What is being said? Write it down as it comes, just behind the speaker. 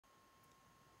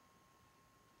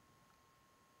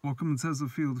Welcome to Tesla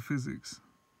Field Physics.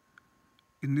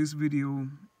 In this video,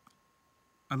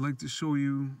 I'd like to show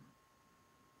you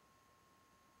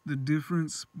the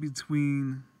difference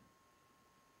between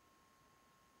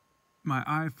my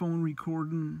iPhone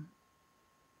recording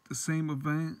the same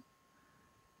event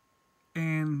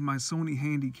and my Sony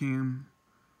handycam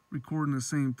recording the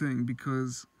same thing,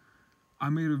 because I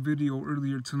made a video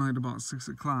earlier tonight about 6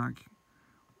 o'clock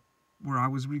where I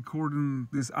was recording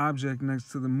this object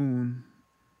next to the moon,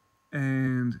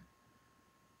 and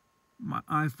my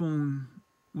iPhone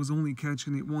was only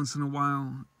catching it once in a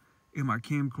while and my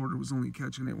camcorder was only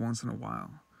catching it once in a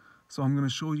while. So I'm going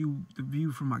to show you the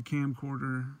view from my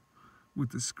camcorder with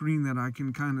the screen that I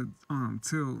can kind of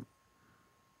tilt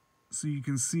so you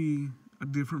can see a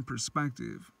different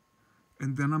perspective.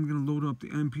 And then I'm going to load up the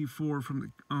MP4 from the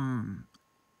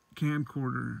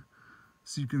camcorder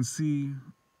so you can see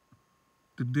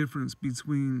the difference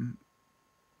between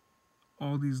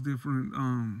all these different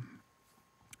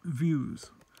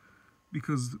views,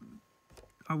 because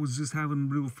I was just having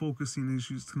real focusing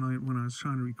issues tonight when I was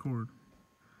trying to record.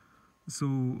 So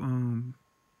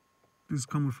this is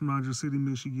coming from Rockit City,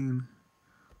 Michigan.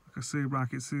 Like I say,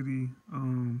 Rockit City,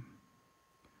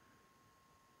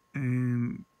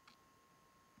 and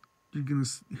you're gonna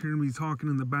hear me talking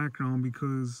in the background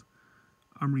because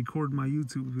I'm recording my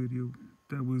YouTube video.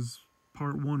 That was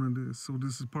part 1 of this, so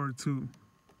this is part 2.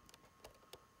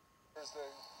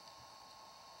 Thursday,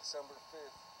 December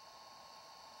 5th,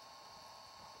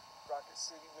 Rockit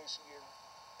City, Michigan,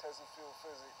 Tesla Field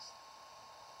Physics.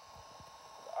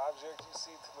 The object you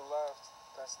see to the left,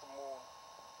 that's the moon.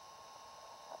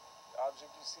 The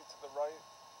object you see to the right,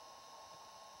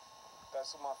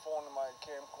 that's what my phone and my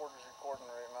camcorder is recording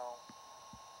right now.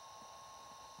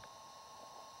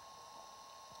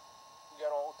 We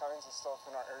got all kinds of stuff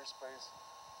in our airspace.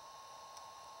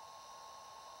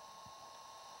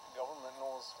 The government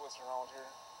knows what's around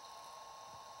here.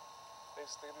 They've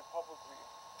stated publicly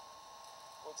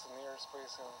what's in the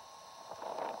airspace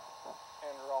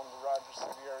and around the Rockit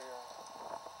City area.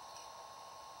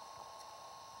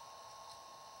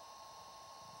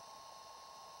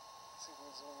 Let's see if we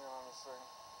can zoom in on this thing.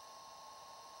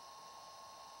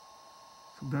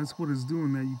 So that's what it's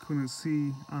doing that you couldn't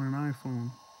see on an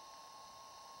iPhone.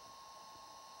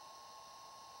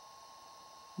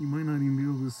 You might not even be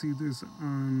able to see this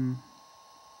on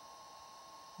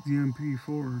the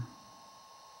MP4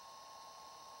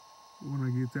 when I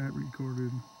get that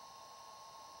recorded.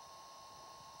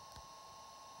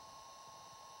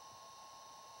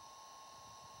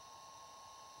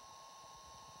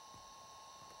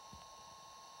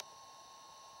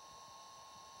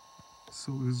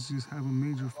 So it's just having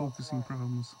major focusing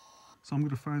problems. So I'm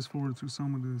going to fast forward through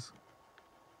some of this.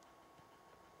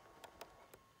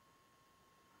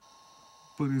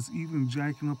 But it's even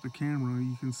jacking up the camera.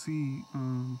 You can see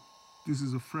this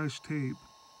is a fresh tape,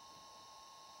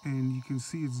 and you can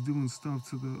see it's doing stuff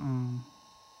to the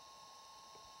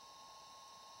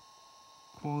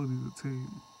quality of the tape.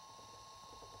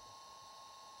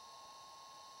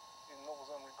 It knows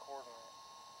I'm recording it.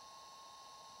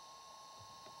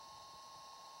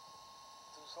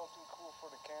 Do something cool for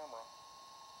the camera.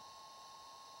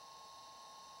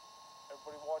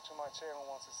 Everybody watching my channel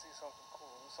wants to see something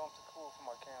cool. Do something cool for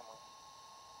my camera.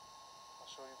 I'll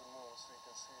show you the moon so you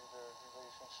can see the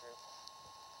relationship.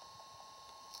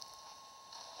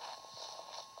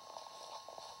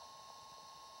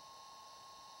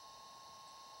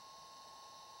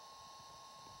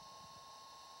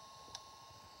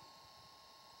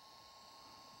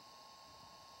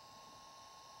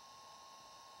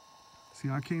 See,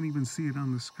 I can't even see it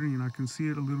on the screen. I can see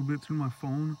it a little bit through my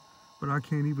phone, but I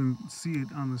can't even see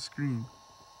it on the screen.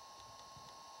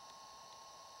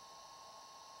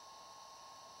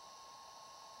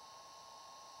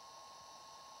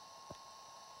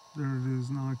 There it is,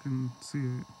 now I can see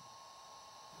it.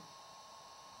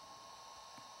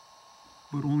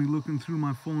 But only looking through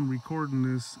my phone recording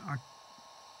this,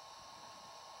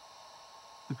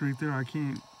 look right there, I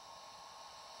can't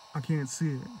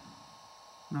see it.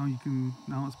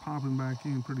 Now it's popping back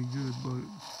in pretty good, but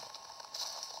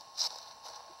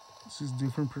it's just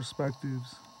different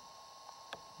perspectives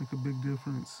make a big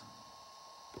difference.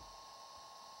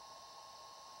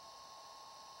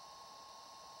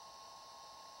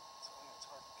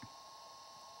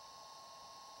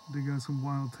 They got some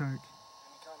wild tech. Any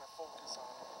kind of focus on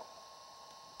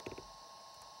it.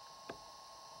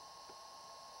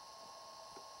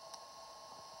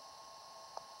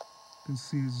 You can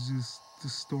see it's just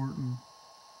distorting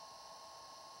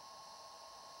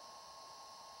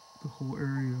the whole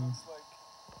area. It looks like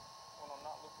when I'm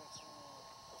not looking through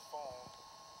the phone,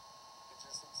 it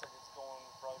just looks going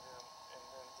brighter and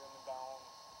then dimming down,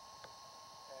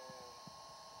 and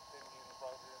then getting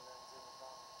brighter and then dimming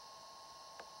down.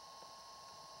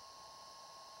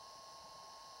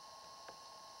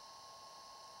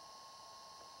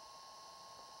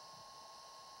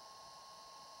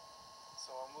 So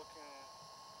I'm looking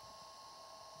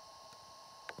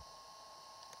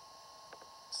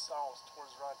south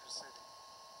towards Rockit City.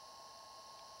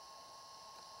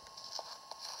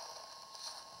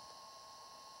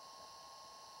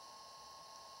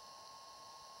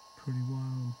 Pretty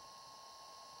wild.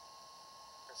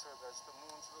 Like I said, that's the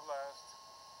moon to the left,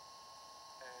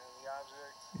 and the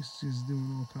object It's just doing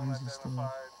all kinds of stuff.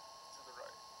 unidentified to the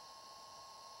right.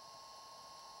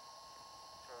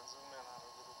 Try to zoom in on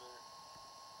it a little bit.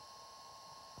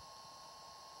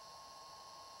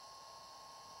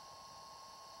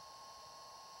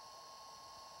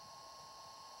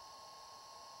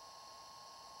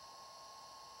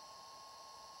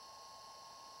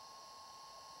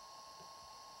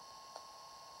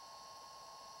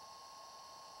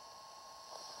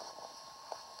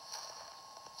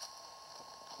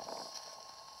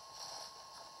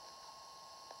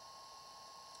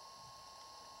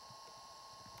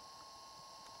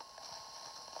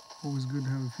 Always good to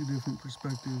have a few different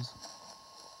perspectives,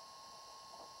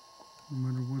 no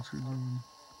matter what you're doing.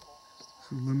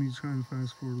 So let me try and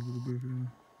fast forward a little bit here.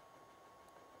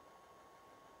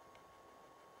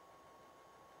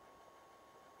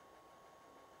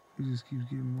 It just keeps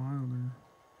getting wilder.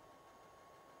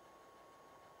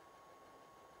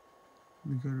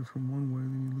 Look at it from one way,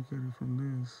 then you look at it from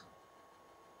this.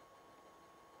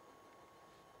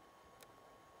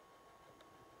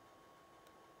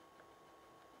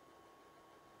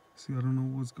 See, I don't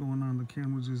know what's going on. The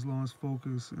camera just lost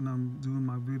focus and I'm doing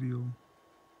my video.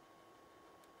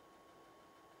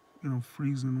 You know,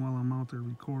 freezing while I'm out there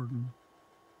recording.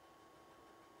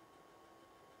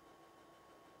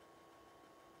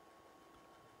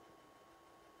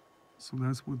 So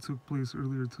that's what took place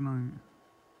earlier tonight.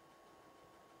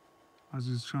 I was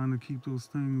just trying to keep those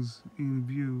things in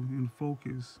view, in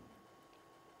focus.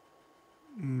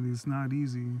 And it's not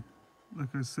easy.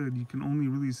 Like I said, you can only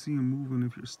really see them moving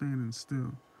if you're standing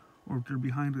still. Or if they're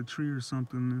behind a tree or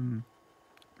something, and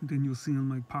then you'll see them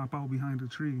like pop out behind a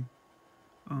tree.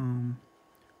 And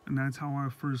that's how I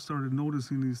first started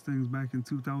noticing these things back in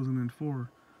 2004.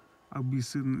 I'd be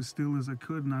sitting as still as I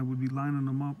could, and I would be lining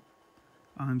them up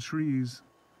on trees,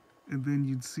 and then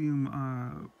you'd see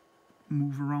them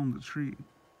move around the tree.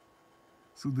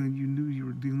 So then you knew you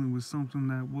were dealing with something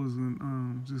that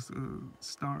wasn't just a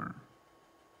star.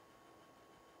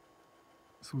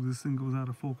 So this thing goes out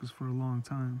of focus for a long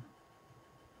time.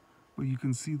 But you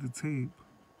can see the tape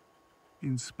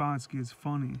in spots gets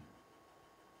funny.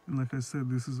 And like I said,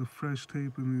 this is a fresh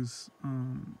tape in this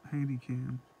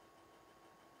handycam.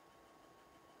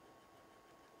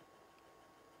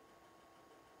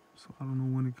 So I don't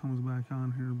know when it comes back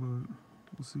on here, but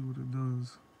we'll see what it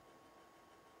does.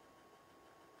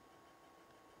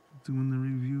 Doing the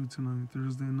review tonight,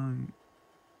 Thursday night,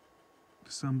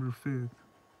 December 5th.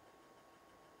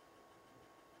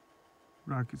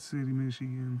 Rockit City,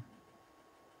 Michigan,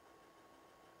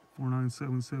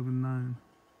 49779.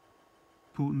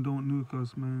 Putin, don't nuke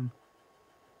us, man.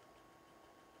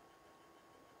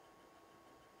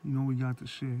 You know we got the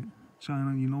shit.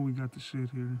 China, you know we got the shit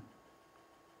here.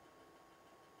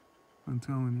 I'm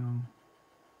telling y'all.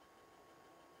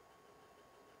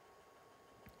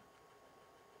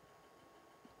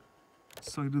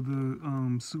 Sighted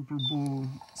the Super Bowl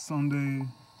Sunday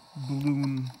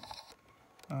balloon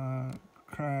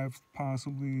craft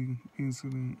possibly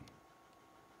incident.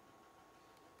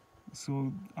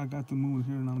 So I got the moon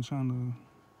here and I'm trying to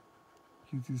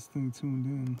keep this thing tuned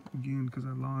in again because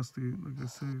I lost it, like I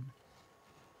said.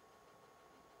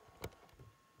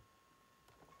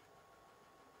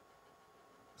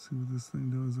 See what this thing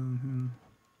does on here.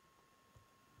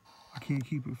 I can't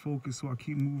keep it focused, so I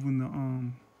keep moving the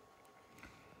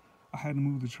I had to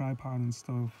move the tripod and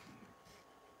stuff.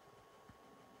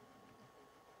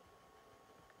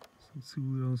 So let's see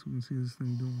what else we can see this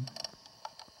thing doing.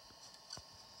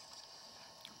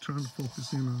 Try to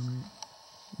focus in on it.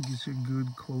 Get you a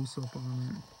good close-up on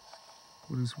it.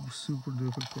 But it's super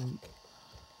difficult.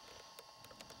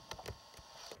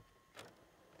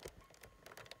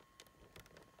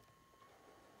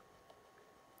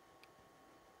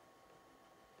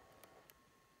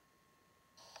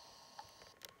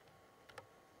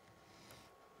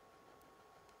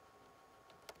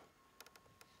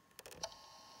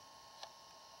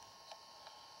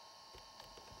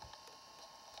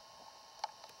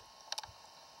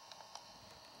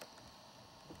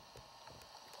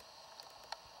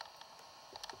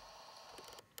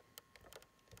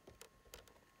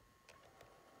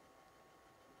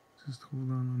 Just hold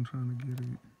on, I'm trying to get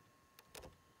it.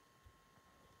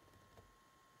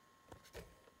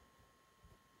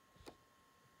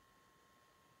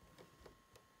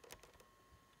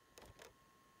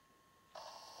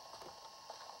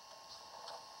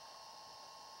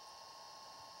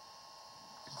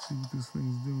 See what this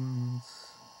thing's doing.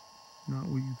 It's not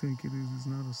what you think it is. It's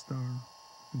not a star.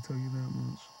 I can tell you that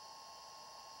much.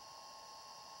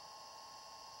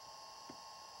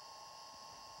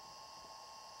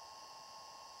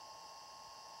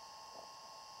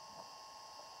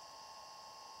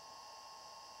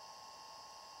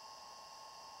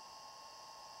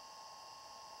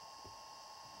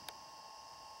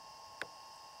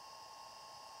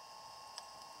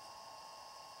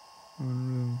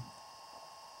 Unreal.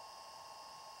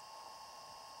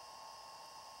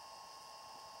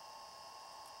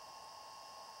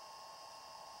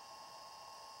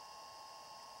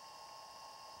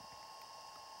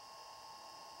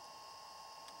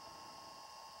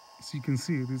 So you can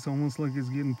see it. It's almost like it's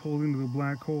getting pulled into the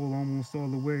black hole almost all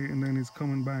the way, and then it's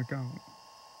coming back out.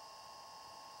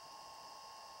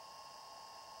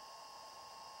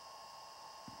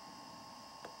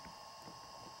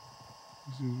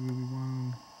 This is really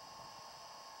wild.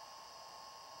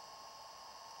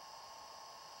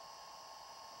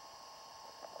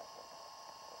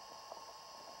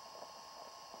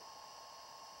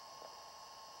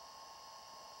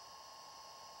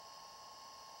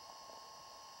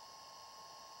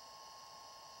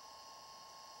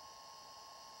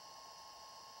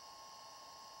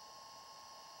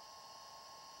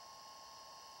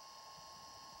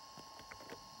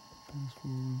 Fast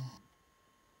forward.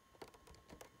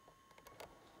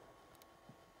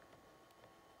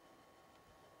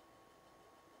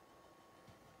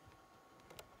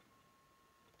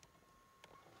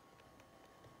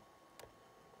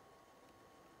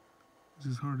 It's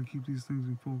just hard to keep these things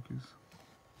in focus.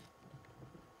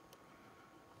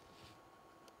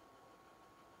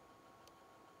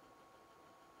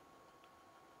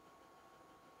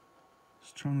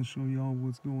 Just trying to show y'all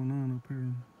what's going on up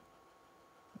here.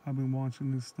 I've been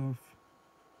watching this stuff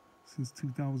since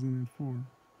 2004.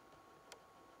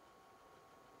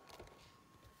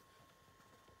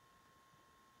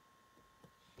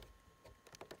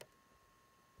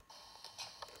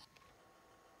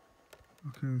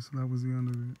 Okay, so that was the end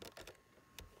of it.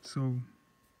 So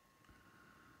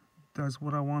that's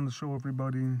what I wanted to show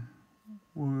everybody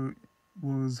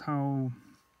was how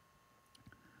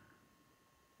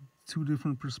two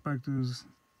different perspectives,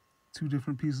 two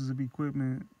different pieces of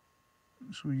equipment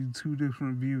show you two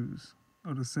different views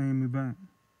of the same event.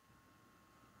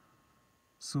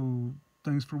 So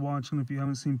thanks for watching. If you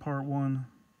haven't seen part 1,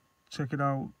 check it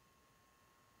out.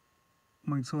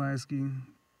 Mike Tulaski,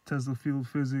 Tesla Field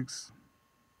Physics.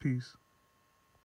 Peace.